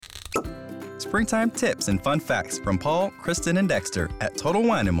Springtime tips and fun facts from Paul, Kristen, and Dexter at Total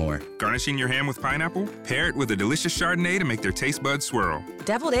Wine & More. Garnishing your ham with pineapple? Pair it with a delicious Chardonnay to make their taste buds swirl.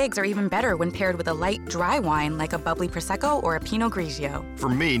 Deviled eggs are even better when paired with a light, dry wine like a bubbly Prosecco or a Pinot Grigio. For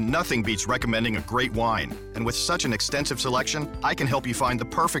me, nothing beats recommending a great wine. And with such an extensive selection, I can help you find the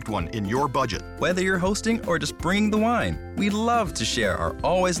perfect one in your budget. Whether you're hosting or just bringing the wine, we love to share our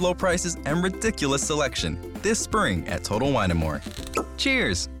always low prices and ridiculous selection this spring at Total Wine & More.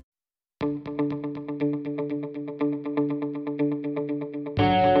 Cheers!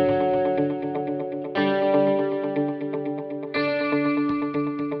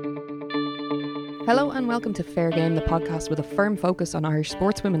 Hello and welcome to Fair Game, the podcast with a firm focus on Irish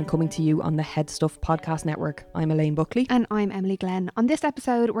sportswomen, coming to you on the Head Stuff Podcast Network. I'm Elaine Buckley. And I'm Emily Glenn. On this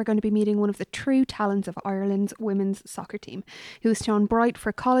episode, we're going to be meeting one of the true talents of Ireland's women's soccer team, who has shone bright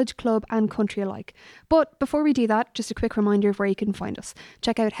for college, club and country alike. But before we do that, just a quick reminder of where you can find us.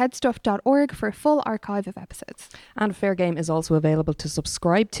 Check out headstuff.org for a full archive of episodes. And Fair Game is also available to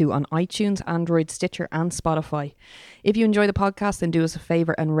subscribe to on iTunes, Android, Stitcher and Spotify. If you enjoy the podcast, then do us a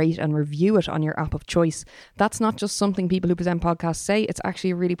favour and rate and review it on your app of choice. That's not just something people who present podcasts say, it's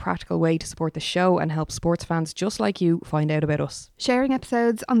actually a really practical way to support the show and help sports fans just like you find out about us. Sharing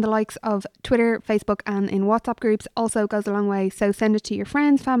episodes on the likes of Twitter, Facebook and in WhatsApp groups also goes a long way, so send it to your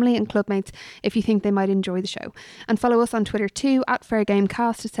friends, family and clubmates if you think they might enjoy the show. And follow us on Twitter too, at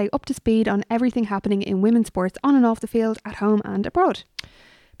FairGameCast, to stay up to speed on everything happening in women's sports on and off the field, at home and abroad.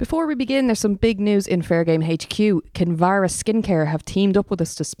 Before we begin, there's some big news in Fair Game HQ. Kinvara Skincare have teamed up with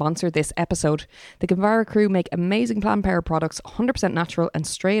us to sponsor this episode. The Kinvara crew make amazing plant power products, 100% natural and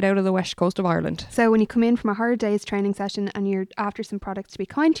straight out of the west coast of Ireland. So when you come in from a hard day's training session and you're after some products to be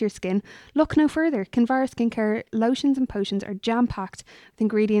kind to your skin, look no further. Kinvara Skincare lotions and potions are jam-packed with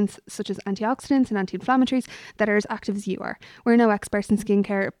ingredients such as antioxidants and anti-inflammatories that are as active as you are. We're no experts in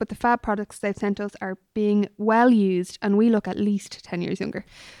skincare, but the fab products they've sent us are being well used and we look at least 10 years younger.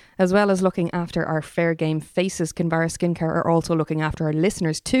 As well as looking after our Fair Game faces, Kinvara Skincare are also looking after our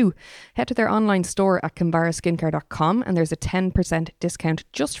listeners too. Head to their online store at kinvaraskincare.com and there's a 10% discount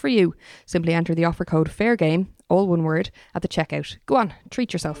just for you. Simply enter the offer code FAIRGAME, all one word, at the checkout. Go on,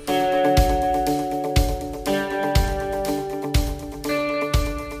 treat yourself.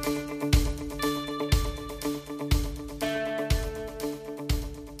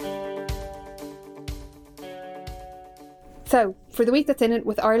 So, for the week that's in it,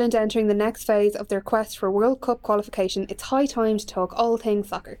 with Ireland entering the next phase of their quest for World Cup qualification, it's high time to talk all things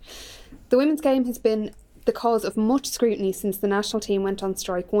soccer. The women's game has been the cause of much scrutiny since the national team went on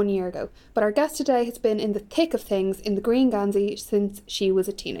strike 1 year ago, but our guest today has been in the thick of things in the Green Gansey since she was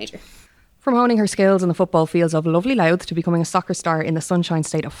a teenager. From honing her skills in the football fields of lovely Louth to becoming a soccer star in the Sunshine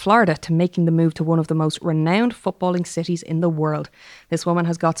State of Florida to making the move to one of the most renowned footballing cities in the world, this woman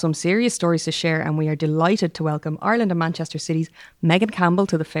has got some serious stories to share, and we are delighted to welcome Ireland and Manchester City's Megan Campbell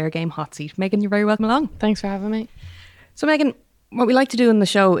to the Fair Game hot seat. Megan, you're very welcome along. Thanks for having me. So Megan, what we like to do in the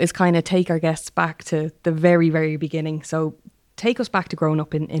show is kind of take our guests back to the very, very beginning. So take us back to growing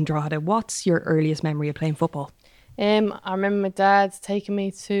up in Drogheda. What's your earliest memory of playing football? I remember my dad taking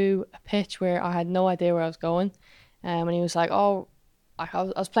me to a pitch where I had no idea where I was going, and he was like, I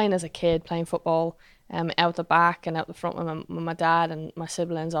was playing as a kid, playing football, out the back and out the front with my dad and my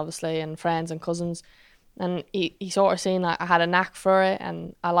siblings, obviously, and friends and cousins, and he sort of seen that I had a knack for it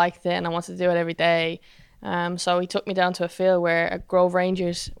and I liked it and I wanted to do it every day, so he took me down to a field where Grove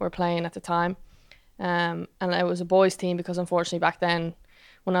Rangers were playing at the time, and it was a boys team because unfortunately back then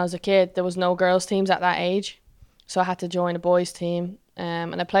when I was a kid there was no girls teams at that age. So I had to join a boys team,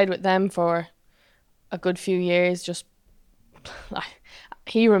 and I played with them for a good few years. Just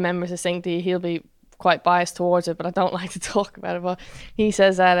he remembers distinctly. He'll be quite biased towards it, but I don't like to talk about it. But he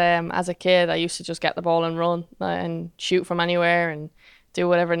says that as a kid, I used to just get the ball and run and shoot from anywhere and do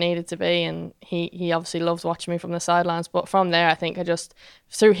whatever it needed to be. And he obviously loved watching me from the sidelines. But from there, I think I just,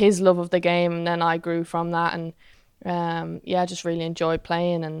 through his love of the game, and then I grew from that. And I just really enjoyed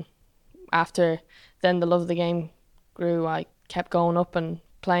playing. And after then the love of the game grew, I kept going up and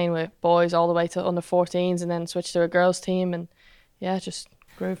playing with boys all the way to under 14s and then switched to a girls team, and just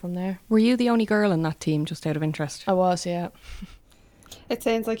grew from there. Were you the only girl in that team, just out of interest? I was, yeah. It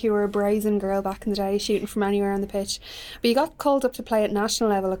sounds like you were a brazen girl back in the day, shooting from anywhere on the pitch. But you got called up to play at national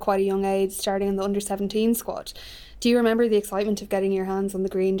level at quite a young age, starting in the under 17 squad. Do you remember the excitement of getting your hands on the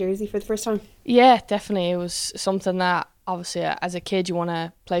green jersey for the first time? Yeah, definitely. It was something that obviously as a kid you want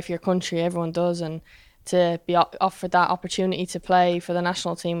to play for your country, everyone does, and to be offered that opportunity to play for the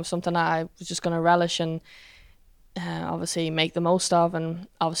national team was something that I was just going to relish and obviously make the most of, and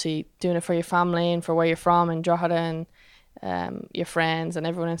obviously doing it for your family and for where you're from in Drogheda, and your friends and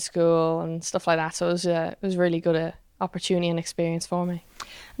everyone in school and stuff like that. So it was really good opportunity and experience for me.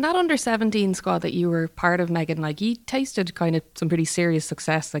 And that under-17 squad that you were part of, Megan, like you tasted kind of some pretty serious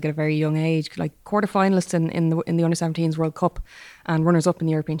success, like at a very young age, like quarterfinalists in the under-17s World Cup and runners-up in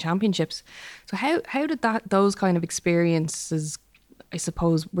the European Championships. So how did those kind of experiences, I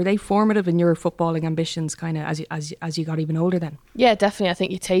suppose, were they formative in your footballing ambitions kind of as you got even older then? Yeah, definitely. I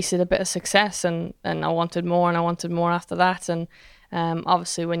think you tasted a bit of success and I wanted more and I wanted more after that. And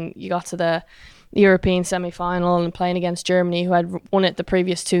obviously when you got to the European semi-final and playing against Germany, who had won it the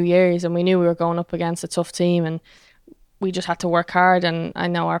previous 2 years, and we knew we were going up against a tough team and we just had to work hard. And I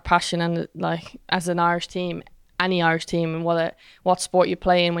know our passion, and like as an Irish team, any Irish team, and what sport you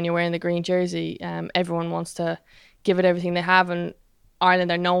play in when you're wearing the green jersey, everyone wants to give it everything they have, and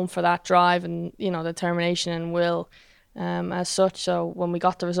Ireland are known for that drive and, you know, determination and will as such. So when we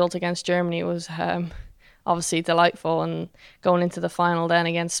got the result against Germany, it was obviously delightful, and going into the final then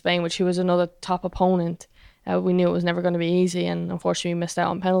against Spain, which was another top opponent, we knew it was never going to be easy, and unfortunately we missed out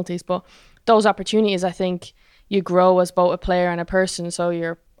on penalties. But those opportunities, I think you grow as both a player and a person. So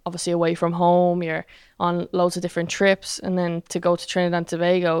you're obviously away from home, you're on loads of different trips, and then to go to Trinidad and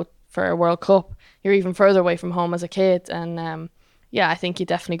Tobago for a World Cup, you're even further away from home as a kid. And yeah, I think you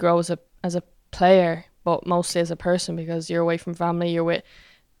definitely grow as a player, but mostly as a person, because you're away from family, you're with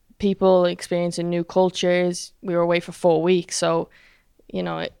people, experiencing new cultures. We were away for 4 weeks, so you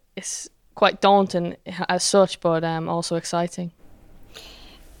know it's quite daunting as such, but also exciting.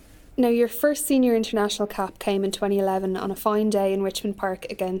 Now, your first senior international cap came in 2011 on a fine day in Richmond Park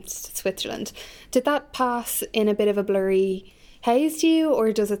against Switzerland. Did that pass in a bit of a blurry haze to you,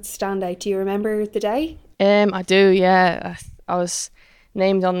 or does it stand out? Do you remember the day? I do, yeah. I was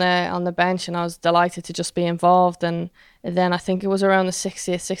named on the bench and I was delighted to just be involved. And then I think it was around the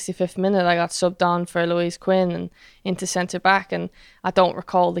 60th, 65th minute I got subbed on for Louise Quinn and into centre back. And I don't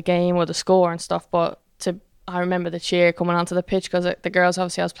recall the game or the score and stuff, but I remember the cheer coming onto the pitch, because the girls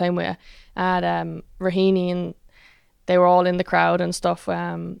obviously I was playing with at Raheny, and they were all in the crowd and stuff,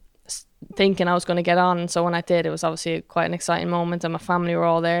 thinking I was going to get on. And so when I did, it was obviously quite an exciting moment, and my family were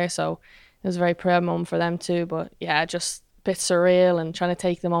all there, so it was a very proud moment for them too. But yeah, just a bit surreal and trying to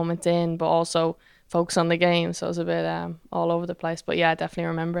take the moment in, but also focus on the game. So it was a bit all over the place. But yeah, I definitely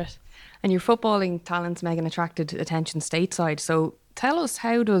remember it. And your footballing talents, Megan, attracted attention stateside. So tell us,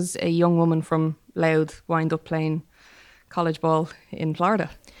 how does a young woman from Louth wind up playing college ball in Florida?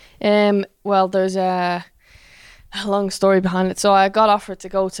 Well, there's a long story behind it. So I got offered to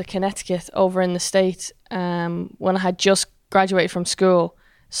go to Connecticut over in the States when I had just graduated from school.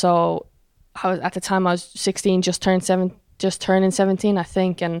 So at the time I was 16, just turning 17, I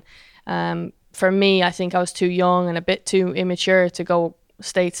think. And for me, I think I was too young and a bit too immature to go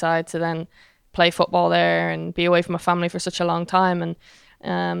stateside to then play football there and be away from my family for such a long time.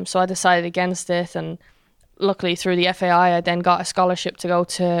 And so I decided against it. And luckily through the FAI, I then got a scholarship to go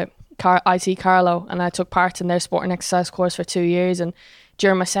to IT Carlow, and I took part in their sport and exercise course for 2 years. And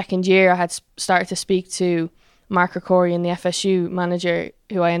during my second year, I had started to speak to Mark Ricorian, the FSU manager,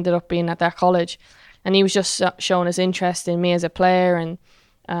 who I ended up being at that college. And he was just showing his interest in me as a player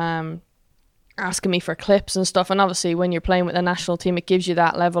and asking me for clips and stuff. And obviously when you're playing with the national team, it gives you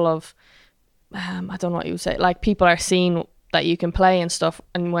that level of, I don't know what you would say, like people are seeing that you can play and stuff.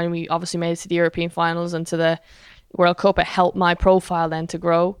 And when we obviously made it to the European finals and to the World Cup, it helped my profile then to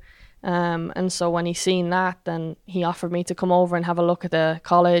grow. And so when he seen that, then he offered me to come over and have a look at the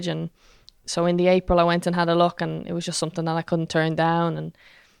college. And so in the April I went and had a look, and it was just something that I couldn't turn down. And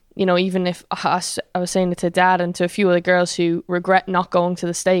you know, even if I was saying it to Dad and to a few of the girls who regret not going to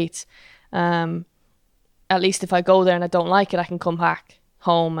the States, at least if I go there and I don't like it, I can come back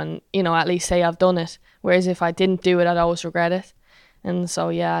home and, you know, at least say I've done it. Whereas if I didn't do it, I'd always regret it. And so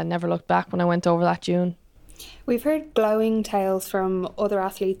yeah, I never looked back when I went over that June. We've heard glowing tales from other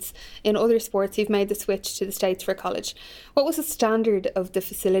athletes in other sports who've made the switch to the States for college. What was the standard of the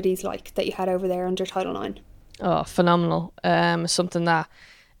facilities like that you had over there under Title IX? Oh, phenomenal. Something that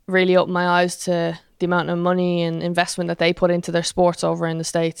really opened my eyes to the amount of money and investment that they put into their sports over in the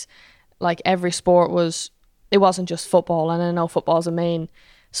States. Like every sport it wasn't just football, and I know football is a main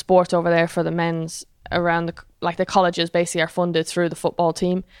sport over there for the men's around the colleges basically are funded through the football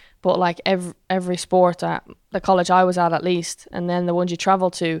team, but like every sport at the college I was at least, and then the ones you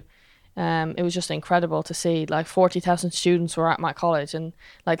travel to, it was just incredible to see. Like 40,000 students were at my college, and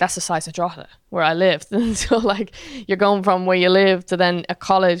like that's the size of Drogheda where I lived. And so like you're going from where you live to then a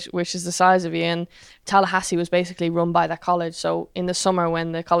college which is the size of you. And Tallahassee was basically run by that college. So in the summer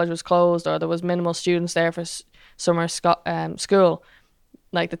when the college was closed or there was minimal students there for summer school,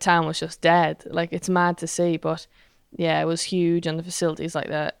 like the town was just dead. Like it's mad to see, but yeah, it was huge, and the facilities like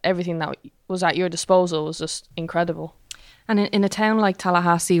that, everything that was at your disposal was just incredible. And in a town like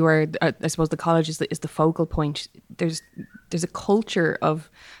Tallahassee, where I suppose the college is the focal point, there's a culture of,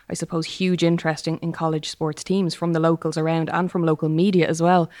 I suppose, huge interest in college sports teams from the locals around and from local media as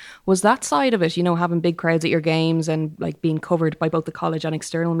well. Was that side of it, having big crowds at your games and like being covered by both the college and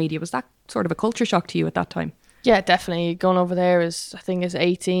external media, was that sort of a culture shock to you at that time? Yeah, definitely. Going over there is, I think, is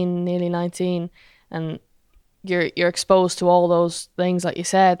 18, nearly 19, and you're exposed to all those things like you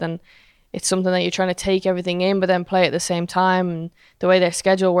said, and it's something that you're trying to take everything in but then play at the same time. And the way their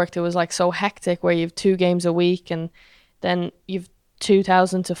schedule worked, it was like so hectic, where you've 2 games a week and then you've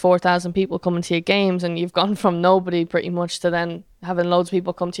 2,000 to 4,000 people coming to your games, and you've gone from nobody pretty much to then having loads of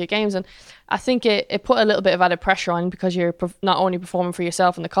people come to your games. And I think it put a little bit of added pressure on, because you're not only performing for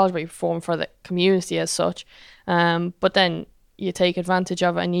yourself in the college, but you're performing for the community as such. But then you take advantage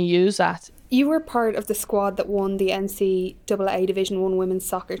of it and you use that. You were part of the squad that won the NCAA Division 1 Women's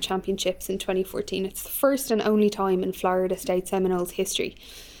Soccer Championships in 2014. It's the first and only time in Florida State Seminoles history.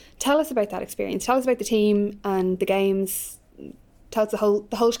 Tell us about that experience. Tell us about the team and the games. Tell us the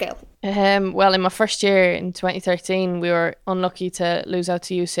whole scale. Well, in my first year in 2013, we were unlucky to lose out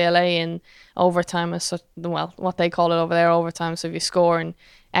to UCLA in overtime, as such, well, what they call it over there, overtime. So if you score in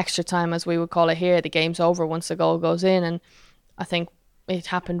extra time, as we would call it here, the game's over once the goal goes in. And I think it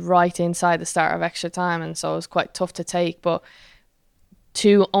happened right inside the start of extra time, and so it was quite tough to take. But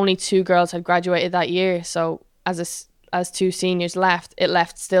only 2 girls had graduated that year, so as 2 seniors left, it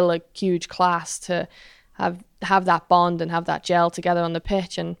left still a huge class to have that bond and have that gel together on the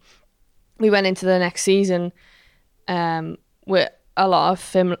pitch. And we went into the next season with a lot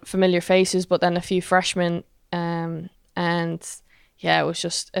of familiar faces, but then a few freshmen, and yeah, it was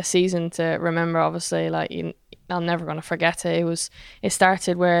just a season to remember. Obviously, I'm never going to forget it. It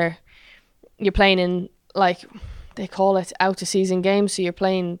started where you're playing in, like, they call it out of season games, so you're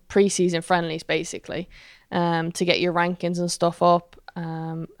playing pre-season friendlies basically, to get your rankings and stuff up.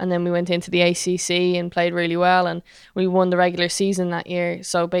 And then we went into the ACC and played really well, and we won the regular season that year.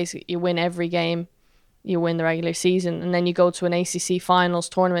 So basically you win every game, you win the regular season, and then you go to an ACC finals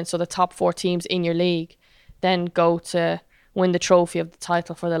tournament, so the top 4 teams in your league then go to win the trophy of the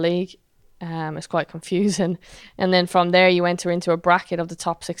title for the league. It's quite confusing. And then from there you enter into a bracket of the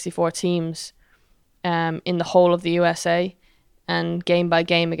top 64 teams in the whole of the USA, and game by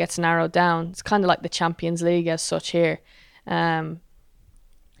game it gets narrowed down. It's kind of like the Champions League as such here,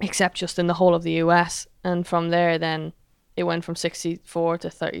 except just in the whole of the US. And from there then it went from 64 to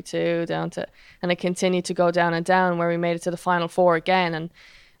 32 down to, and it continued to go down and down, where we made it to the Final 4 again. And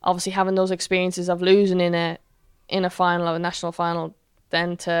obviously having those experiences of losing in a final, of a national final,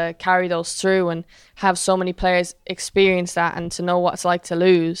 then to carry those through and have so many players experience that and to know what it's like to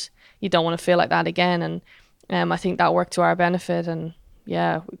lose, you don't want to feel like that again. And I think that worked to our benefit. And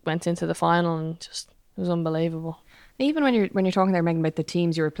yeah, we went into the final and just, it was unbelievable. Even when you're talking there, Megan, about the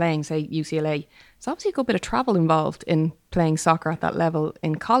teams you were playing, say UCLA, there's obviously a good bit of travel involved in playing soccer at that level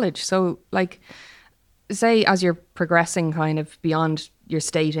in college. So, like, say as you're progressing kind of beyond your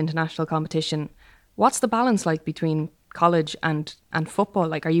state international competition, what's the balance like between college and football?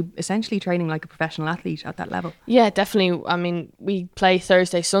 Like, are you essentially training like a professional athlete at that level? Yeah, definitely. I mean, we play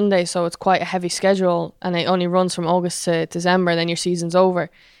Thursday, Sunday, so it's quite a heavy schedule, and it only runs from August to December, then your season's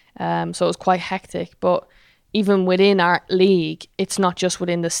over. So it was quite hectic. But even within our league, it's not just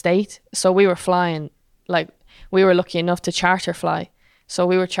within the state. So we were flying, like, we were lucky enough to charter fly. So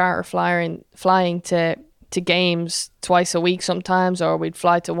we were charter flying to games twice a week sometimes, or we'd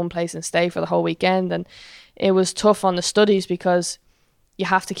fly to one place and stay for the whole weekend. And it was tough on the studies because you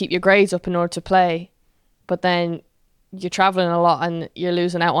have to keep your grades up in order to play, but then you're traveling a lot and you're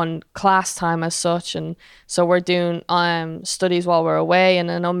losing out on class time as such. And so we're doing studies while we're away. And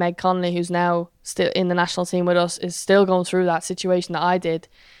I know Meg Connolly, who's now still in the national team with us, is still going through that situation that I did,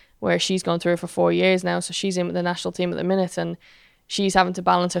 where she's gone through it for 4 years now. So she's in with the national team at the minute, and she's having to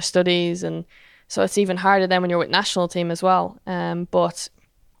balance her studies. And so it's even harder then when you're with national team as well. But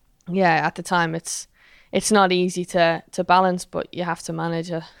yeah, at the time it's not easy to balance, but you have to manage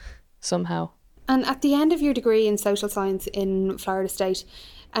it somehow. And at the end of your degree in social science in Florida State,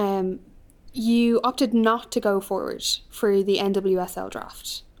 you opted not to go forward for the NWSL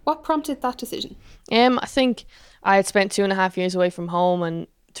draft. What prompted that decision? I think I had spent 2.5 years away from home, and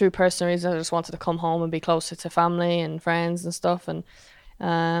through personal reasons I just wanted to come home and be closer to family and friends and stuff. And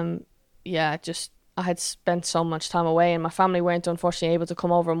I had spent so much time away, and my family weren't unfortunately able to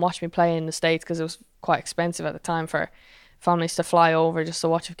come over and watch me play in the States, because it was quite expensive at the time for families to fly over just to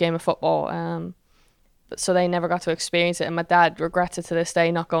watch a game of football. So they never got to experience it, and my dad regrets it to this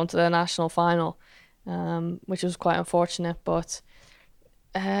day not going to the national final. which was quite unfortunate. But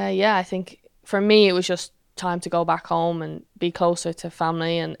yeah, I think for me it was just time to go back home and be closer to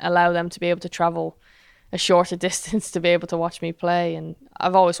family and allow them to be able to travel a shorter distance to be able to watch me play. And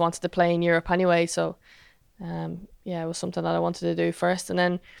I've always wanted to play in Europe anyway, so yeah, it was something that I wanted to do first. And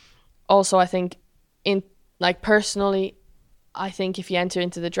then also I think personally, I think if you enter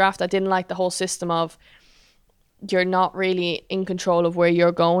into the draft, I didn't like the whole system of you're not really in control of where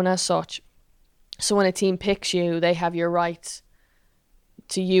you're going as such. So when a team picks you, they have your rights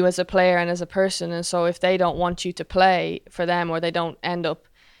to you as a player and as a person. And so if they don't want you to play for them, or they don't end up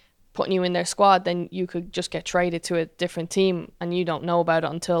putting you in their squad, then you could just get traded to a different team and you don't know about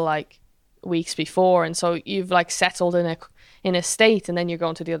it until like weeks before. And so you've like settled in a state, and then you're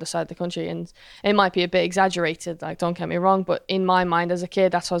going to the other side of the country. And it might be a bit exaggerated, like, don't get me wrong, but in my mind as a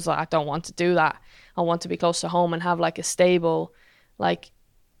kid, that's why I was like, I don't want to do that. I want to be close to home and have like a stable, like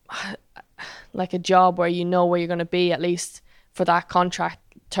a job where you know where you're going to be at least for that contract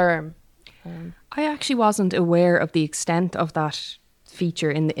term. I actually wasn't aware of the extent of that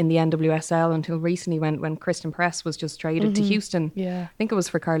feature in the NWSL until recently when Kristen Press was just traded to Houston. Yeah. I think it was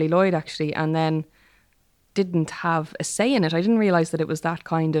for Carly Lloyd actually, and then didn't have a say in it. I didn't realise that it was that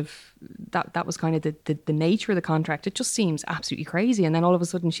kind of that was kind of the nature of the contract. It just seems absolutely crazy. And then all of a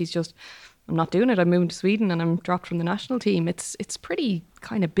sudden she's just, I'm not doing it, I'm moving to Sweden and I'm dropped from the national team. It's pretty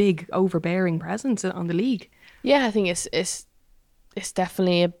kind of big, overbearing presence on the league. Yeah, I think it's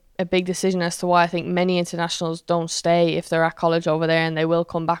definitely a big decision as to why I think many internationals don't stay if they're at college over there, and they will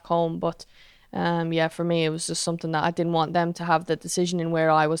come back home. But yeah, for me, it was just something that I didn't want them to have the decision in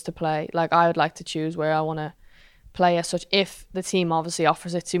where I was to play. Like, I would like to choose where I want to play as such. If the team obviously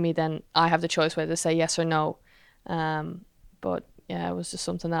offers it to me, then I have the choice whether to say yes or no. But yeah, it was just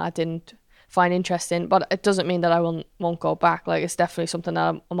something that I didn't find interest in. But it doesn't mean that I won't go back. Like, it's definitely something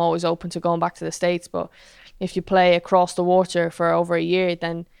that I'm always open to going back to the States. But if you play across the water for over a year,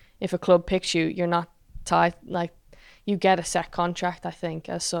 then if a club picks you, you're not tied. Like, you get a set contract, I think,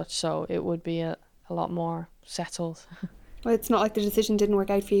 as such. So it would be a lot more settled. Well, it's not like the decision didn't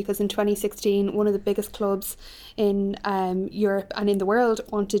work out for you, because in 2016, one of the biggest clubs in Europe and in the world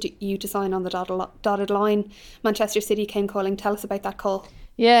wanted you to sign on the dotted line. Manchester City came calling. Tell us about that call.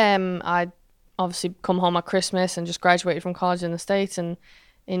 Yeah, I'd obviously come home at Christmas and just graduated from college in the States, and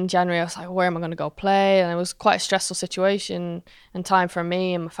in January I was like, where am I going to go play? And it was quite a stressful situation and time for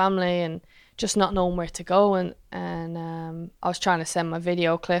me and my family, and just not knowing where to go. And I was trying to send my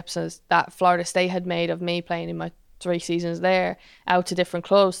video clips as that Florida State had made of me playing in my 3 seasons there out to different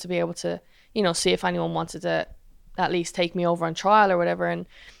clubs to be able to, you know, see if anyone wanted to at least take me over on trial or whatever.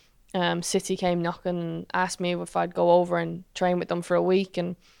 And City came knocking and asked me if I'd go over and train with them for a week.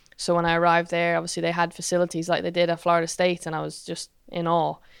 And so when I arrived there, obviously they had facilities like they did at Florida State, and I was just in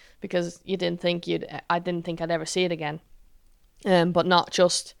awe, because I didn't think I'd ever see it again. But not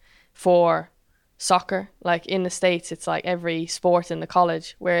just for soccer. Like, in the States, it's like every sport in the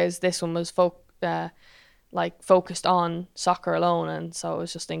college, whereas this one was focused on soccer alone. And so it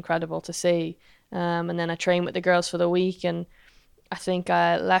was just incredible to see. And then I trained with the girls for the week, and I think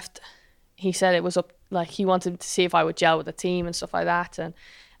I left. He said it was up, like, he wanted to see if I would gel with the team and stuff like that. And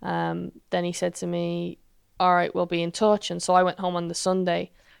then he said to me, all right, we'll be in touch. And so I went home on the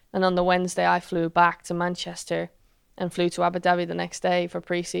Sunday, and on the Wednesday I flew back to Manchester and flew to Abu Dhabi the next day for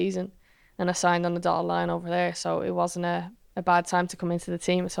pre-season, and I signed on the dotted line over there. So it wasn't a bad time to come into the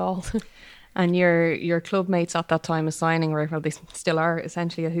team at all. And your club mates at that time of signing were, well, they still are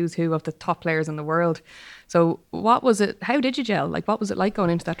essentially a who's who of the top players in the world. So what was it? How did you gel? Like, what was it like going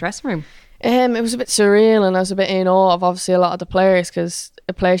into that dressing room? It was a bit surreal, and I was a bit in awe of obviously a lot of the players, because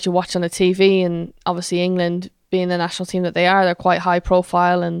the players you watch on the TV, and obviously England being the national team that they are, they're quite high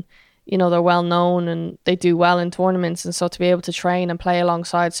profile, and you know, they're well known and they do well in tournaments. And so to be able to train and play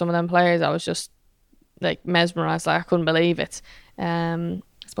alongside some of them players, I was just like mesmerised. Like, I couldn't believe it. I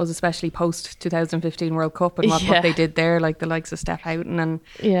suppose especially post 2015 World Cup and what they did there, like the likes of Steph Houghton and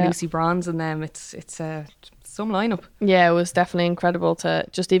Lucy Bronze and them. It's some lineup. Yeah, it was definitely incredible to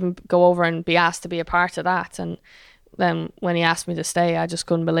just even go over and be asked to be a part of that. And then when he asked me to stay, I just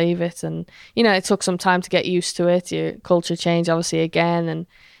couldn't believe it. And you know, it took some time to get used to it. Your culture change obviously again, and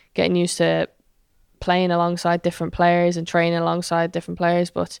getting used to playing alongside different players and training alongside different players.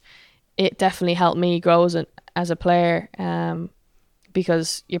 But it definitely helped me grow as a player,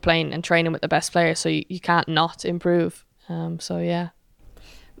 because you're playing and training with the best players, so you can't not improve. So yeah.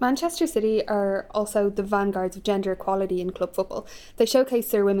 Manchester City are also the vanguards of gender equality in club football. They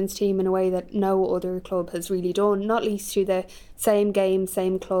showcase their women's team in a way that no other club has really done, not least through the Same Game,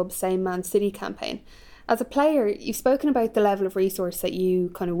 Same Club, Same Man City campaign. As a player, you've spoken about the level of resource that you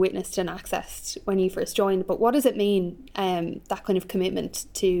kind of witnessed and accessed when you first joined, but what does it mean, that kind of commitment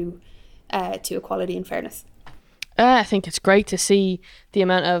to equality and fairness? I think it's great to see the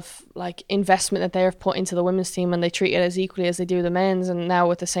amount of like investment that they have put into the women's team, and they treat it as equally as they do the men's, and now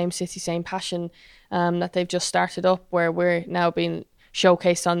with the same city, same passion that they've just started up, where we're now being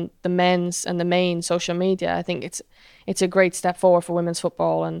showcased on the men's and the main social media. I think it's a great step forward for women's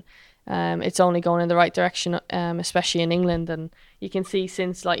football, and it's only going in the right direction, especially in England. And you can see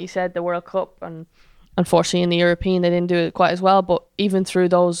since, like you said, the World Cup, and unfortunately in the European they didn't do it quite as well, but even through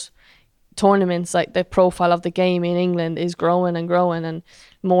those tournaments, like the profile of the game in England is growing and growing, and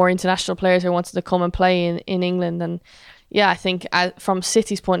more international players are wanting to come and play in England. And yeah, I think from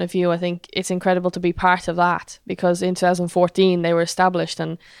City's point of view, I think it's incredible to be part of that, because in 2014 they were established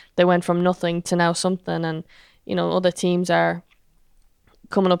and they went from nothing to now something, and you know, other teams are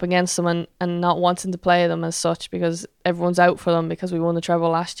coming up against them and not wanting to play them as such because everyone's out for them because we won the treble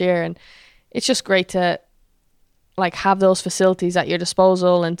last year. And it's just great to like have those facilities at your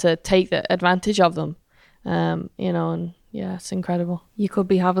disposal and to take the advantage of them, you know, and yeah, it's incredible. You could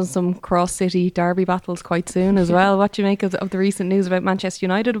be having some cross-city derby battles quite soon as well. What do you make of the recent news about Manchester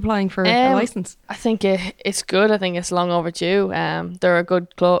United applying for a licence? I think it's good. I think it's long overdue. They're a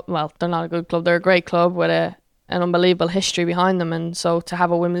good club. Well, they're not a good club. They're a great club with an unbelievable history behind them. And so to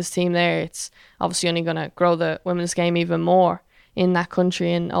have a women's team there, it's obviously only going to grow the women's game even more in that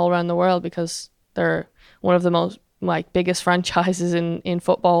country and all around the world, because they're one of the most like biggest franchises in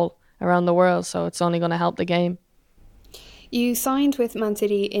football around the world. So it's only going to help the game. You signed with Man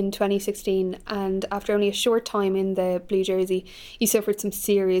City in 2016, and after only a short time in the blue jersey, you suffered some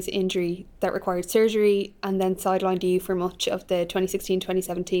serious injury that required surgery and then sidelined you for much of the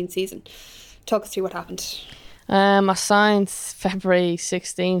 2016-2017 season. Talk us through what happened. I signed February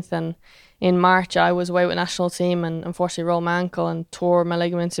 16th, and in March I was away with the national team and unfortunately rolled my ankle and tore my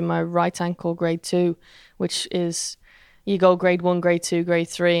ligaments in my right ankle grade 2, which is, you go grade 1, grade 2, grade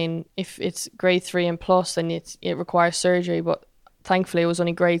 3, and if it's grade 3 and plus, then it requires surgery. But thankfully it was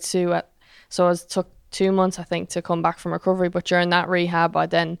only grade 2, so it took 2 months I think to come back from recovery. But during that rehab I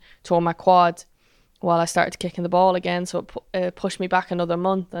then tore my quad while I started kicking the ball again, so it pushed me back another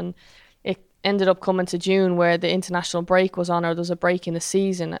month, and it ended up coming to June where the international break was on, or there was a break in the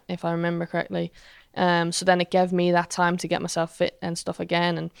season if I remember correctly. So then it gave me that time to get myself fit and stuff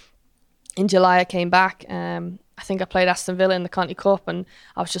again, and in July I came back. I think I played Aston Villa in the Conti Cup, and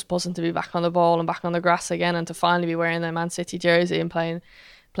I was just buzzing to be back on the ball and back on the grass again, and to finally be wearing the Man City jersey and playing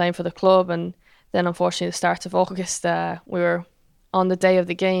for the club. And then unfortunately the start of August, we were on the day of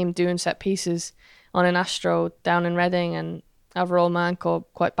the game doing set pieces on an Astro down in Reading, and I rolled my ankle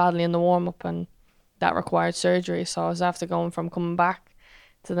quite badly in the warm-up, and that required surgery. So I was after going from coming back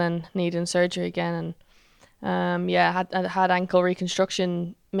to then needing surgery again. And I had ankle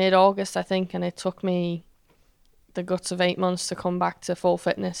reconstruction mid-August I think, and it took me the guts of 8 months to come back to full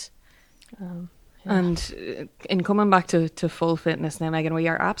fitness. And in coming back to full fitness now, Megan, we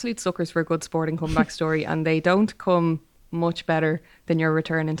are absolute suckers for a good sporting comeback story, and they don't come much better than your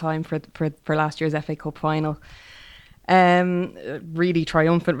return in time for last year's FA Cup final. Really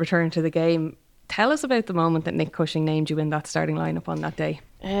triumphant return to the game. Tell us about the moment that Nick Cushing named you in that starting lineup on that day.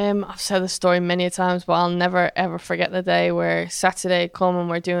 I've said this story many times, but I'll never ever forget the day where Saturday come and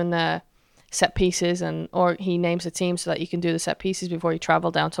we're doing the set pieces, or he names a team so that you can do the set pieces before you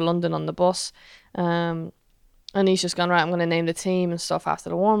travel down to London on the bus. And he's just gone, right, I'm going to name the team and stuff after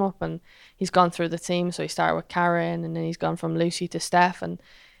the warm up, and he's gone through the team. So he started with Karen, and then he's gone from Lucy to Steph, and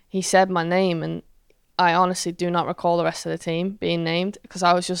he said my name, and I honestly do not recall the rest of the team being named, because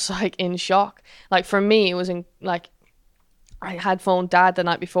I was just like in shock. Like for me, it was I had phoned Dad the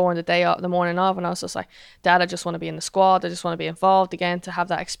night before and the morning of, and I was just like, Dad, I just want to be in the squad. I just want to be involved again to have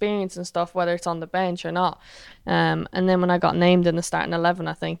that experience and stuff, whether it's on the bench or not. And then when I got named in the starting 11,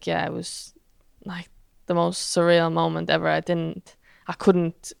 I think, it was like the most surreal moment ever. I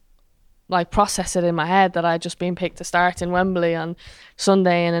couldn't like process it in my head that I'd just been picked to start in Wembley on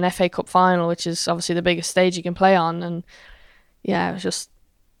Sunday in an FA Cup final, which is obviously the biggest stage you can play on. And yeah, it was just,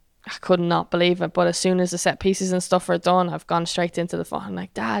 I could not believe it. But as soon as the set pieces and stuff are done, I've gone straight into the phone. I'm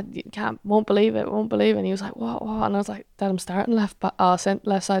like, Dad, you won't believe it. And he was like, what? And I was like, Dad, I'm starting left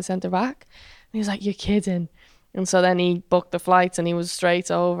side centre back. And he was like, you're kidding. And so then he booked the flights and he was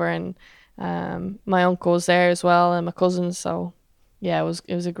straight over, and my uncle was there as well and my cousins. So yeah, it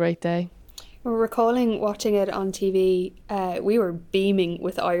was a great day. We're recalling watching it on TV. We were beaming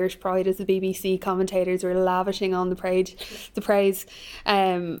with Irish pride as the BBC commentators were lavishing on the praise.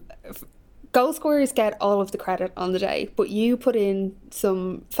 goal scorers get all of the credit on the day, but you put in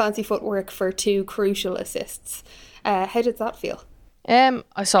some fancy footwork for 2 crucial assists. How did that feel?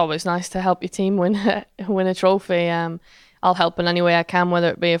 It's always nice to help your team win a trophy. I'll help in any way I can, whether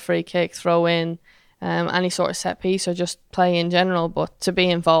it be a free kick, throw in, any sort of set piece, or just play in general. But to be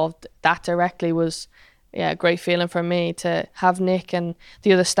involved that directly was a great feeling for me. To have Nick and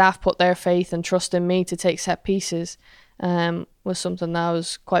the other staff put their faith and trust in me to take set pieces was something that I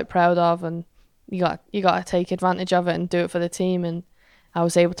was quite proud of, and you got to take advantage of it and do it for the team. And I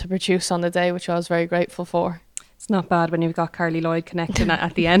was able to produce on the day, which I was very grateful for. It's not bad when you've got Carly Lloyd connecting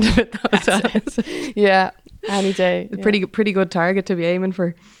at the end of it, though. Yeah, any day. Yeah. Pretty good target to be aiming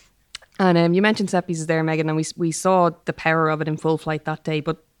for. And you mentioned set pieces there, Megan, and we saw the power of it in full flight that day.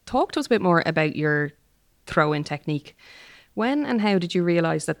 But talk to us a bit more about your throw-in technique. When and how did you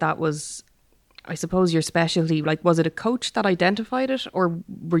realise that was, I suppose, your specialty? Like, was it a coach that identified it, or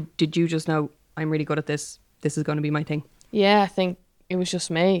did you just know, I'm really good at this, this is going to be my thing? Yeah, I think it was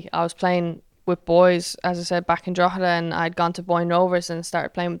just me. I was playing with boys, as I said, back in Drogheda, and I'd gone to Boyne Rovers and started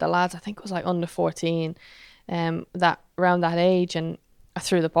playing with the lads. I think it was like under 14, that around that age, and I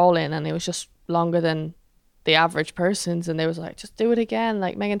threw the ball in, and it was just longer than the average person's, and they was like, just do it again,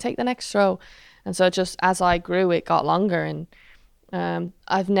 like, Megan, take the next throw. And so just as I grew, it got longer, and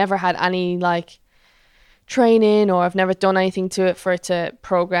I've never had any like training, or I've never done anything to it for it to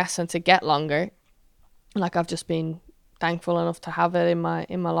progress and to get longer. Like, I've just been thankful enough to have it in my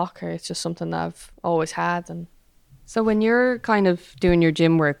locker. It's just something that I've always had. And so when you're kind of doing your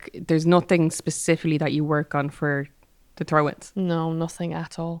gym work, there's nothing specifically that you work on for the throw-ins? No, nothing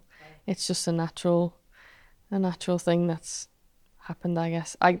at all. It's just a natural thing that's happened, I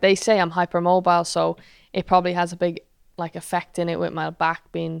guess. They say I'm hypermobile, so it probably has a big like effect in it with my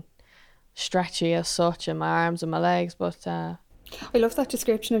back being stretchy as such, and my arms and my legs. But I love that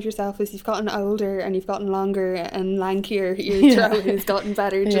description of yourself, as you've gotten older and you've gotten longer and lankier. Your throwing has gotten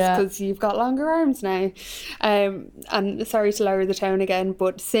better just because you've got longer arms now. And sorry to lower the tone again,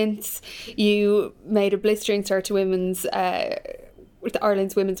 but since you made a blistering start to with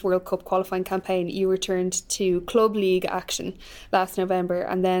Ireland's Women's World Cup qualifying campaign, you returned to club league action last November,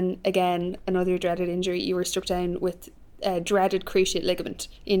 and then again another dreaded injury. You were struck down with a dreaded cruciate ligament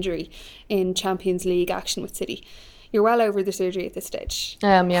injury in Champions League action with City. You're well over the surgery at this stage.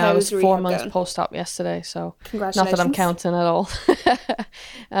 I was 4 months post-op yesterday, so congratulations. Not that I'm counting at all.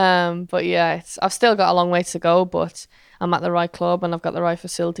 But yeah, I've still got a long way to go, but I'm at the right club, and I've got the right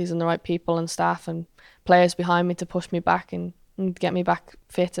facilities and the right people and staff and players behind me to push me back and get me back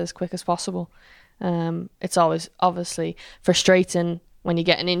fit as quick as possible. It's always obviously frustrating when you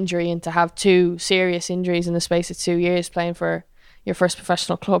get an injury, and to have 2 serious injuries in the space of 2 years playing for your first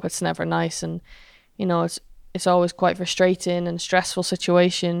professional club, it's never nice. And you know, it's always quite frustrating and stressful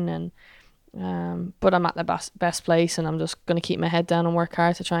situation, and but I'm at the best place, and I'm just going to keep my head down and work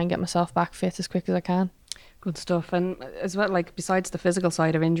hard to try and get myself back fit as quick as I can. Good stuff. And as well, like, besides the physical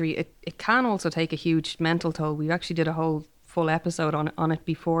side of injury, it can also take a huge mental toll. We actually did a whole full episode on it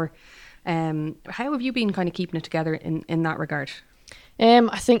before. How have you been kind of keeping it together in that regard?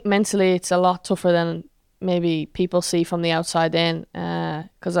 I think mentally it's a lot tougher than maybe people see from the outside in,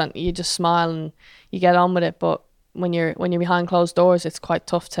 because you just smile and you get on with it, but when you're behind closed doors, it's quite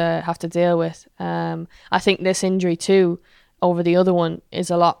tough to have to deal with. I think this injury too, over the other one,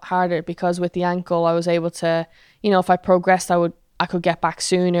 is a lot harder, because with the ankle I was able to, if I progressed I could get back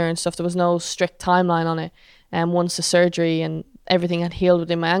sooner and stuff. There was no strict timeline on it, and once the surgery and everything had healed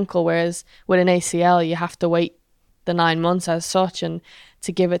within my ankle, whereas with an ACL you have to wait the 9 months as such, and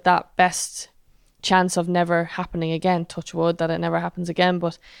to give it that best chance of never happening again, touch wood that it never happens again.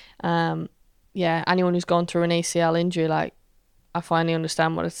 But anyone who's gone through an ACL injury, like, I finally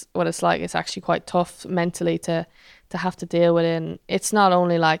understand what it's like. It's actually quite tough mentally to have to deal with it. And it's not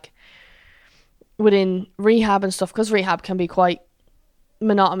only like within rehab and stuff, because rehab can be quite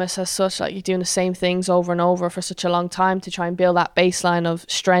monotonous as such, like you're doing the same things over and over for such a long time to try and build that baseline of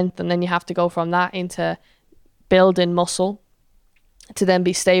strength, and then you have to go from that into building muscle to then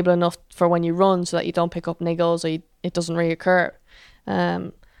be stable enough for when you run, so that you don't pick up niggles or it doesn't reoccur.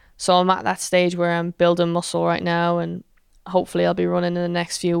 So I'm at that stage where I'm building muscle right now, and hopefully I'll be running in the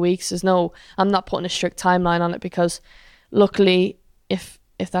next few weeks. I'm not putting a strict timeline on it, because luckily, if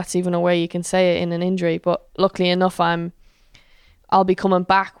that's even a way you can say it in an injury, but luckily enough, I'll be coming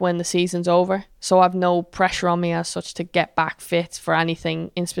back when the season's over, so I've no pressure on me as such to get back fit for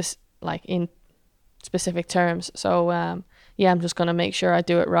anything in specific terms. So I'm just going to make sure I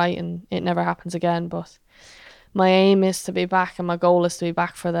do it right and it never happens again. But my aim is to be back, and my goal is to be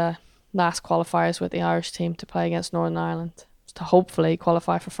back for the last qualifiers with the Irish team to play against Northern Ireland, to hopefully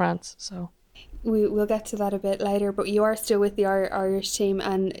qualify for France. So we'll get to that a bit later, but you are still with the Irish team,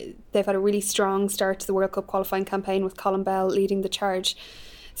 and they've had a really strong start to the World Cup qualifying campaign with Colin Bell leading the charge.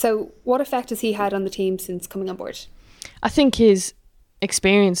 So what effect has he had on the team since coming on board? I think his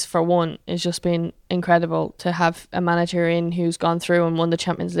experience, for one, has just been incredible. To have a manager in who's gone through and won the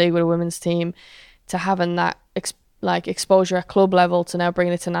Champions League with a women's team, to having that exposure at club level, to now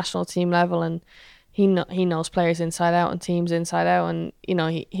bringing it to national team level, and he knows players inside out and teams inside out, and you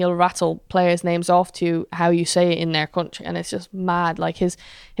know he'll rattle players' names off to you how you say it in their country, and it's just mad. Like his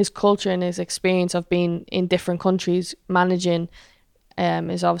culture and his experience of being in different countries managing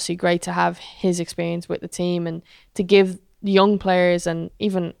is obviously great to have his experience with the team, and to give young players and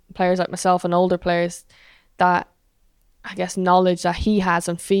even players like myself and older players that, I guess, knowledge that he has,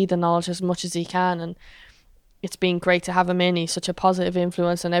 and feed the knowledge as much as he can. And it's been great to have him in. He's such a positive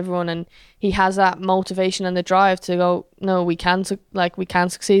influence on everyone, and he has that motivation and the drive to go, no, we can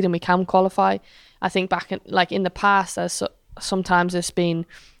succeed and we can qualify. I think back in the past, sometimes it's been,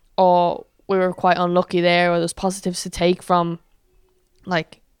 oh, we were quite unlucky there, or there's positives to take from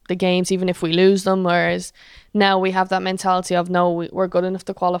like the games even if we lose them, whereas now we have that mentality of, no, we're good enough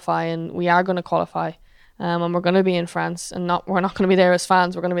to qualify, and we are going to qualify, and we're going to be in France, and we're not going to be there as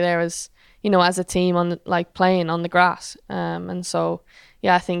fans, we're going to be there as, you know, as a team on playing on the grass, and so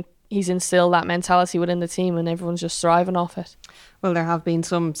yeah, I think he's instilled that mentality within the team, and everyone's just thriving off it. Well, there have been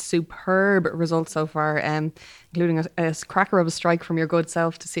some superb results so far, including a cracker of a strike from your good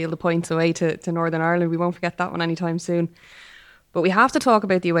self to seal the points away to Northern Ireland. We won't forget that one anytime soon. But we have to talk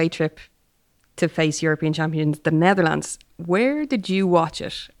about the away trip to face European champions, the Netherlands. Where did you watch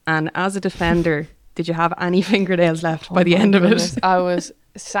it? And as a defender, did you have any fingernails left by the end of it? I was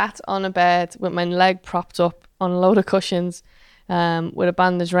sat on a bed with my leg propped up on a load of cushions, with a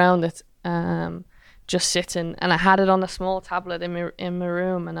bandage around it, just sitting, and I had it on a small tablet in my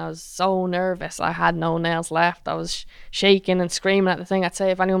room, and I was so nervous. I had no nails left. I was shaking and screaming at the thing. I'd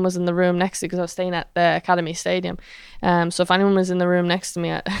say if anyone was in the room next to me, because I was staying at the Academy Stadium, so if anyone was in the room next to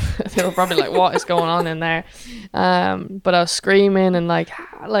me, they were probably like, what is going on in there? But I was screaming and like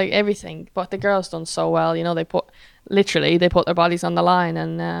everything. But the girls done so well, you know, they put their bodies on the line,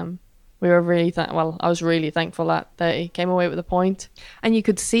 and we were really I was really thankful that they came away with a point. And you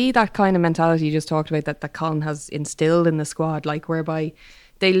could see that kind of mentality you just talked about that Colin has instilled in the squad, like whereby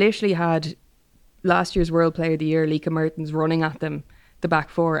they literally had last year's World Player of the Year, Lika Mertens, running at them, the back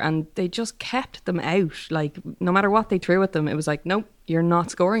four, and they just kept them out. Like no matter what they threw at them, it was like, nope, you're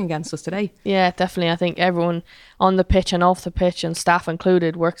not scoring against us today. Yeah, definitely. I think everyone on the pitch and off the pitch, and staff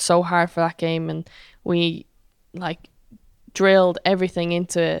included, worked so hard for that game, and we drilled everything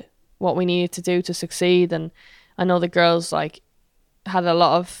into what we needed to do to succeed. And I know the girls had a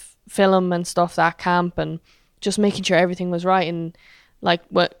lot of film and stuff that camp, and just making sure everything was right. And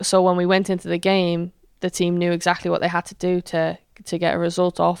so when we went into the game, the team knew exactly what they had to do to get a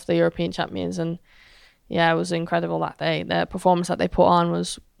result off the European champions. And yeah, it was incredible that day. The performance that they put on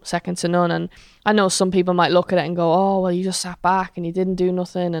was second to none. And I know some people might look at it and go, oh, well, you just sat back and you didn't do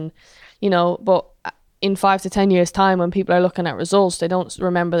nothing, and you know, but in 5 to 10 years' time, when people are looking at results, they don't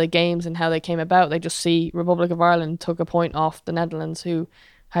remember the games and how they came about. They just see Republic of Ireland took a point off the Netherlands, who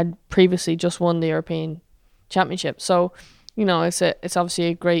had previously just won the European Championship. So, you know, it's obviously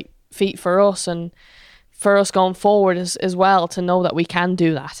a great feat for us, and for us going forward as well, to know that we can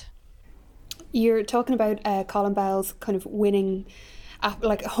do that. You're talking about Colin Bell's kind of winning,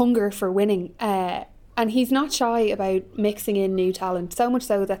 hunger for winning. And he's not shy about mixing in new talent, so much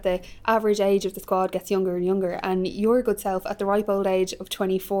so that the average age of the squad gets younger and younger. And your good self, at the ripe old age of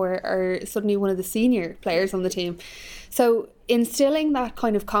 24, are suddenly one of the senior players on the team. So instilling that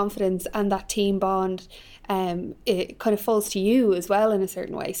kind of confidence and that team bond, it kind of falls to you as well in a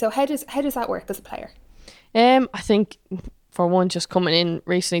certain way. So how does that work as a player? I think, for one, just coming in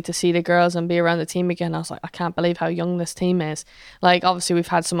recently to see the girls and be around the team again, I was like, I can't believe how young this team is. Like, obviously we've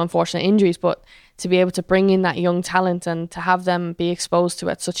had some unfortunate injuries, but to be able to bring in that young talent and to have them be exposed to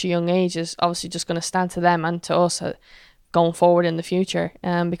it at such a young age is obviously just going to stand to them and to us going forward in the future.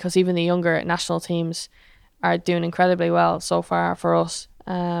 Because even the younger national teams are doing incredibly well so far for us.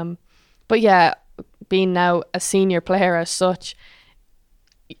 But yeah, being now a senior player as such,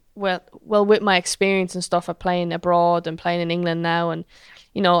 well, with my experience and stuff of playing abroad and playing in England now, and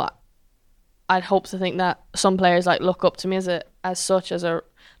you know, I'd hope to think that some players look up to me as a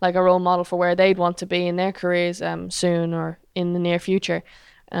role model for where they'd want to be in their careers soon or in the near future.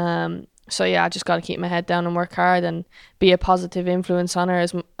 So yeah, I just got to keep my head down and work hard and be a positive influence on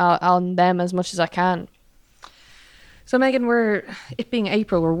them as much as I can. So Megan, it being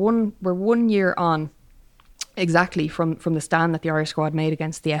April, we're 1 year on exactly from the stand that the Irish squad made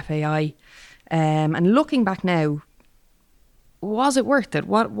against the FAI. And looking back now, was it worth it?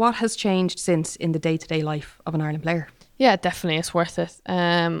 What has changed since in the day-to-day life of an Ireland player? Yeah, definitely, it's worth it.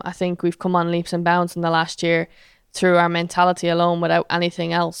 I think we've come on leaps and bounds in the last year through our mentality alone, without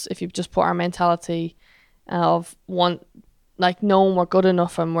anything else. If you just put our mentality of knowing we're good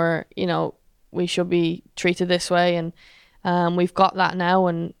enough and we're, we should be treated this way, and we've got that now.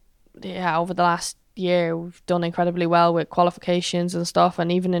 And yeah, over the last year we've done incredibly well with qualifications and stuff,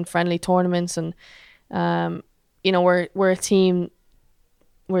 and even in friendly tournaments. And we're a team.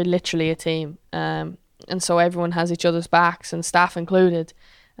 We're literally a team, and so everyone has each other's backs, and staff included.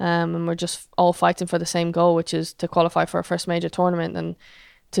 And we're just all fighting for the same goal, which is to qualify for our first major tournament. And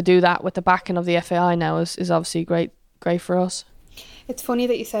to do that with the backing of the FAI now is obviously great for us. It's funny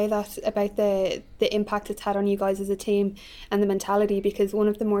that you say that about the impact it's had on you guys as a team and the mentality, because one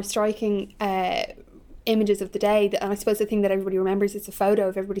of the more striking images of the day, and I suppose the thing that everybody remembers, is a photo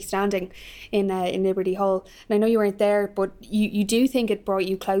of everybody standing in Liberty Hall. And I know you weren't there, but you do think it brought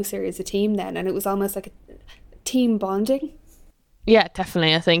you closer as a team then, and it was almost like a team bonding? Yeah,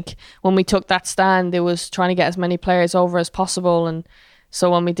 definitely. I think when we took that stand, it was trying to get as many players over as possible. And so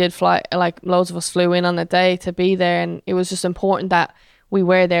when we did fly, loads of us flew in on the day to be there, and it was just important that we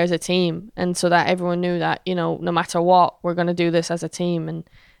were there as a team, and so that everyone knew that, no matter what, we're going to do this as a team. And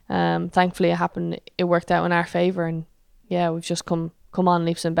thankfully it worked out in our favour. And yeah, we've just come on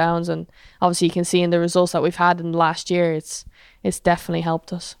leaps and bounds. And obviously you can see in the results that we've had in the last year, it's definitely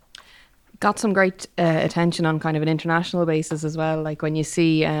helped us. Got some great attention on kind of an international basis as well. Like when you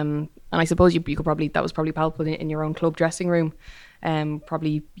see, and I suppose you could probably, that was probably palpable in your own club dressing room.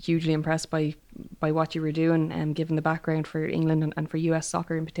 Probably hugely impressed by what you were doing, given the background for England and for US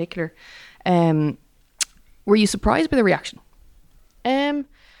soccer in particular. Were you surprised by the reaction?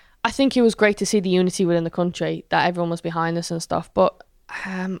 I think it was great to see the unity within the country, that everyone was behind us and stuff. But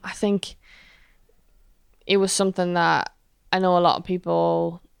I think it was something that I know a lot of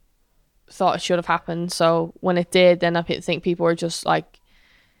people thought it should have happened. So when it did, then I think people were just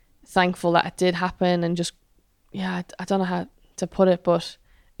thankful that it did happen. And just, I don't know how to put it, but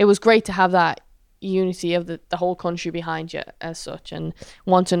it was great to have that unity of the whole country behind you as such, and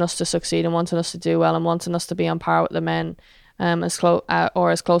wanting us to succeed and wanting us to do well and wanting us to be on par with the men, as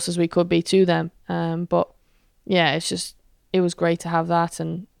close as we could be to them. But yeah, it was great to have that,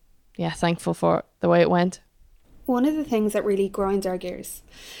 and thankful for the way it went. One of the things that really grinds our gears,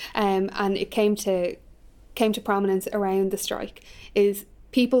 and it came to prominence around the strike, is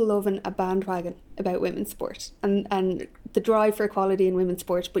people loving a bandwagon about women's sport and the drive for equality in women's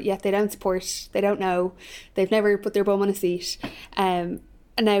sport, but yet they don't support, they don't know, they've never put their bum on a seat. And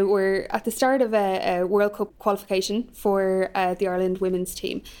now we're at the start of a World Cup qualification for the Ireland women's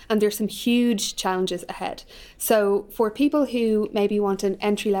team, and there's some huge challenges ahead. So for people who maybe want an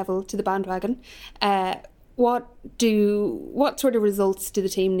entry level to the bandwagon, what sort of results do the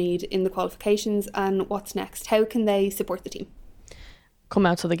team need in the qualifications, and what's next? How can they support the team? Come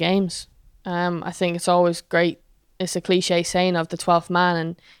out to the games. I think it's always great. It's a cliche saying of the 12th man,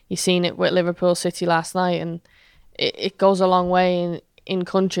 and you've seen it with Liverpool City last night, and it goes a long way in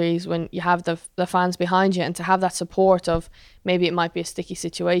countries when you have the fans behind you, and to have that support of maybe it might be a sticky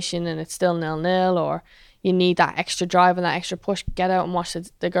situation and it's still 0-0, or you need that extra drive and that extra push. Get out and watch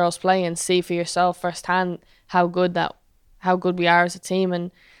the girls play and see for yourself firsthand how good we are as a team.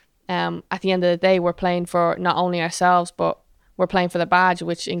 And at the end of the day, we're playing for not only ourselves, but we're playing for the badge,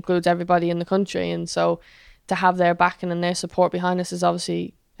 which includes everybody in the country. And so to have their backing and their support behind us is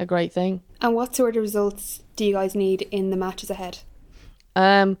obviously a great thing. And what sort of results do you guys need in the matches ahead?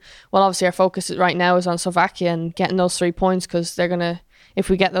 Well, obviously our focus right now is on Slovakia and getting those 3 points, because they're gonna, if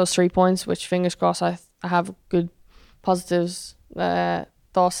we get those 3 points, which fingers crossed, I have good positives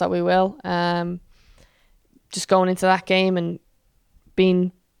thoughts that we will. Just going into that game and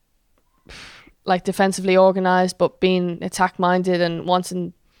being defensively organised, but being attack minded and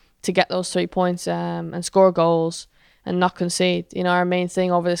wanting to get those 3 points and score goals and not concede. Our main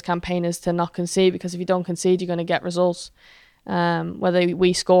thing over this campaign is to not concede, because if you don't concede, you're going to get results. Whether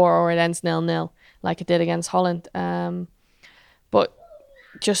we score or it ends 0-0 like it did against Holland. But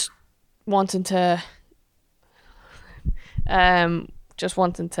just wanting to go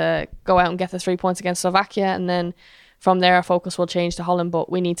out and get the 3 points against Slovakia, and then from there our focus will change to Holland.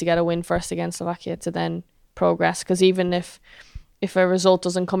 But we need to get a win first against Slovakia to then progress, because even if a result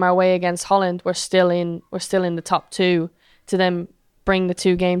doesn't come our way against Holland, we're still in the top 2 to then bring the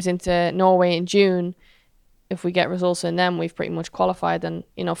 2 games into Norway in June. If we get results in them, we've pretty much qualified. And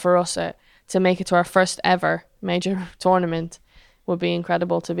for us to make it to our first ever major tournament would be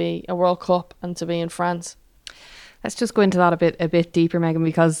incredible, to be a World Cup and to be in France. Let's just go into that a bit deeper, Megan,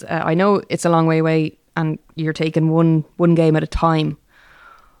 because I know it's a long way away and you're taking one game at a time.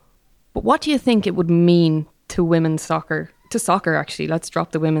 But what do you think it would mean to women's soccer, actually, let's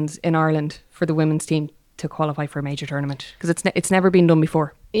drop the women's, in Ireland, for the women's team to qualify for a major tournament? Because it's never been done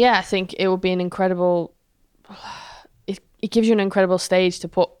before. Yeah, I think it would be an incredible... It gives you an incredible stage to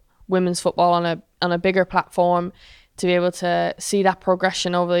put women's football on a bigger platform, to be able to see that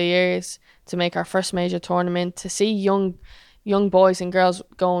progression over the years, to make our first major tournament, to see young boys and girls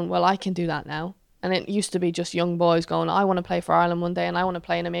going, well, I can do that now. And it used to be just young boys going, I want to play for Ireland one day and I want to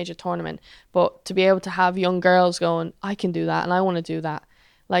play in a major tournament. But to be able to have young girls going, I can do that and I want to do that.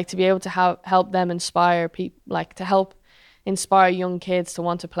 Like, to be able to help them inspire people, like to help inspire young kids to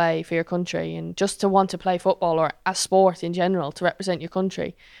want to play for your country and just to want to play football or a sport in general, to represent your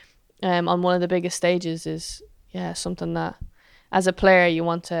country on one of the biggest stages is something that as a player you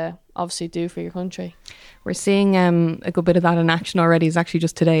want to obviously do for your country. We're seeing a good bit of that in action already. It's actually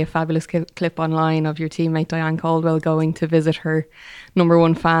just today a fabulous clip online of your teammate Diane Caldwell going to visit her number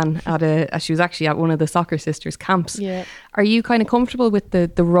one fan she was actually at one of the Soccer Sisters camps. Yeah. Are you kind of comfortable with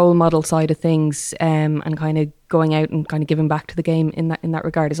the role model side of things and kind of going out and kind of giving back to the game in that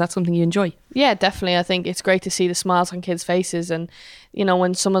regard? Is that something you enjoy? Yeah, definitely. I think it's great to see the smiles on kids' faces, and you know,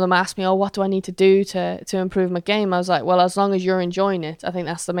 when some of them ask me, oh, what do I need to do to improve my game? I was like, well, as long as you're enjoying it, I think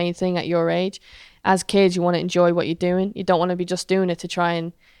that's the main thing at your age. As kids, you want to enjoy what you're doing. You don't want to be just doing it to try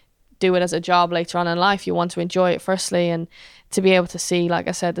and do it as a job later on in life. You want to enjoy it firstly, and to be able to see, like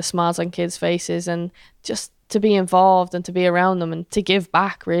I said, the smiles on kids' faces, and just to be involved and to be around them and to give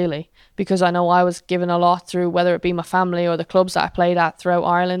back, really, because I know I was given a lot through, whether it be my family or the clubs that I played at throughout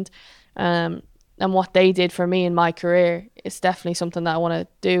Ireland, and what they did for me in my career. It's definitely something that I want to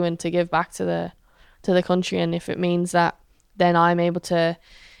do and to give back to the country. And if it means that then I'm able to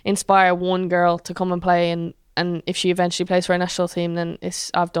inspire one girl to come and play, and if she eventually plays for a national team, then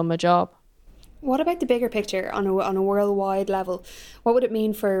I've done my job. What about the bigger picture on a worldwide level? What would it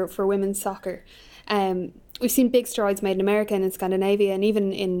mean for women's soccer? We've seen big strides made in America and in Scandinavia and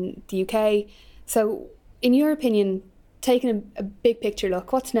even in the UK. So in your opinion, taking a big picture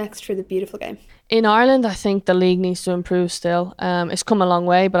look, what's next for the beautiful game? In Ireland, I think the league needs to improve still. It's come a long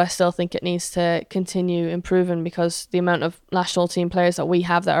way, but I still think it needs to continue improving, because the amount of national team players that we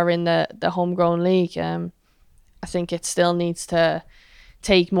have that are in the homegrown league, I think it still needs to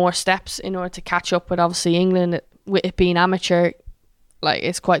take more steps in order to catch up with obviously England. With it being amateur, like,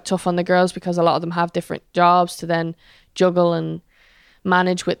 it's quite tough on the girls because a lot of them have different jobs to then juggle and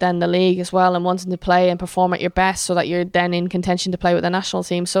manage with then the league as well, and wanting to play and perform at your best so that you're then in contention to play with the national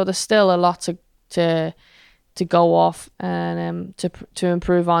team. So there's still a lot to go off and to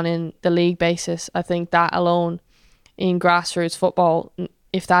improve on in the league basis. I think that alone in grassroots football,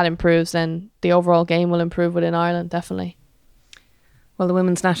 if that improves, then the overall game will improve within Ireland, definitely. Well, the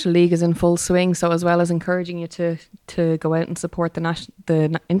Women's National League is in full swing, so as well as encouraging you to go out and support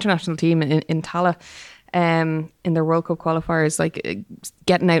the international team in Tallaght in their World Cup qualifiers, like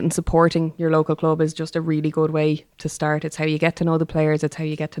getting out and supporting your local club is just a really good way to start. It's how you get to know the players, it's how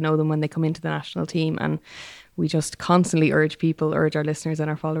you get to know them when they come into the national team, and we just constantly urge our listeners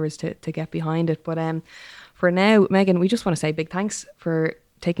and our followers to get behind it. But for now, Megan, we just want to say big thanks for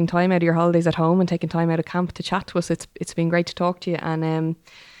taking time out of your holidays at home and taking time out of camp to chat to us. It's been great to talk to you, and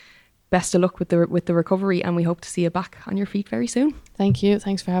best of luck with the recovery, and we hope to see you back on your feet very soon. Thank you.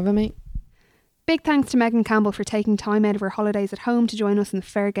 Thanks for having me. Big thanks to Megan Campbell for taking time out of her holidays at home to join us in the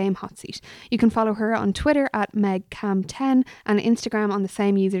Fair Game Hot Seat. You can follow her on Twitter at MegCam10 and Instagram on the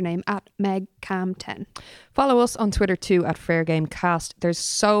same username at MegCam10. Follow us on Twitter too at Fair Game Cast. There's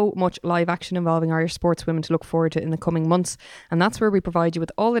so much live action involving Irish sportswomen to look forward to in the coming months, and that's where we provide you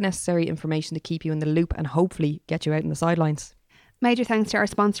with all the necessary information to keep you in the loop and hopefully get you out in the sidelines. Major thanks to our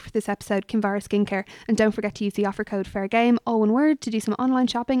sponsor for this episode, Kinvara Skincare, and don't forget to use the offer code FAIRGAME, all one word, to do some online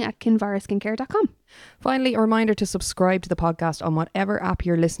shopping at kinvaraskincare.com. Finally, a reminder to subscribe to the podcast on whatever app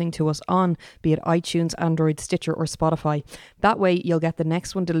you're listening to us on, be it iTunes, Android, Stitcher or Spotify. That way you'll get the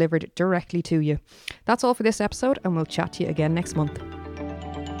next one delivered directly to you. That's all for this episode, and we'll chat to you again next month.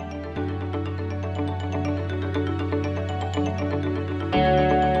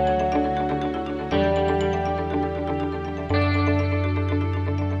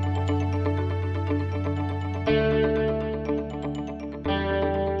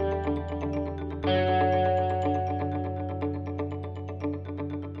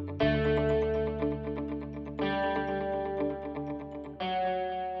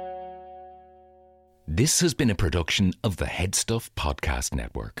 This has been a production of the Head Stuff Podcast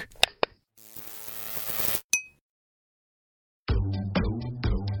Network.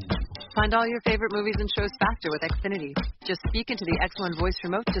 Find all your favorite movies and shows faster with Xfinity. Just speak into the X1 voice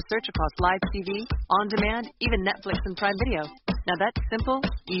remote to search across live TV, on demand, even Netflix and Prime Video. Now that's simple,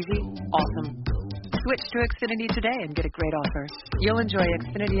 easy, awesome. Switch to Xfinity today and get a great offer. You'll enjoy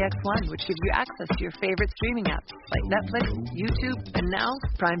Xfinity X1, which gives you access to your favorite streaming apps like Netflix, YouTube, and now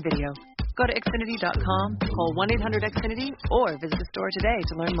Prime Video. Go to Xfinity.com, call 1-800-XFINITY, or visit the store today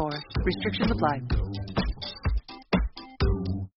to learn more. Restrictions apply.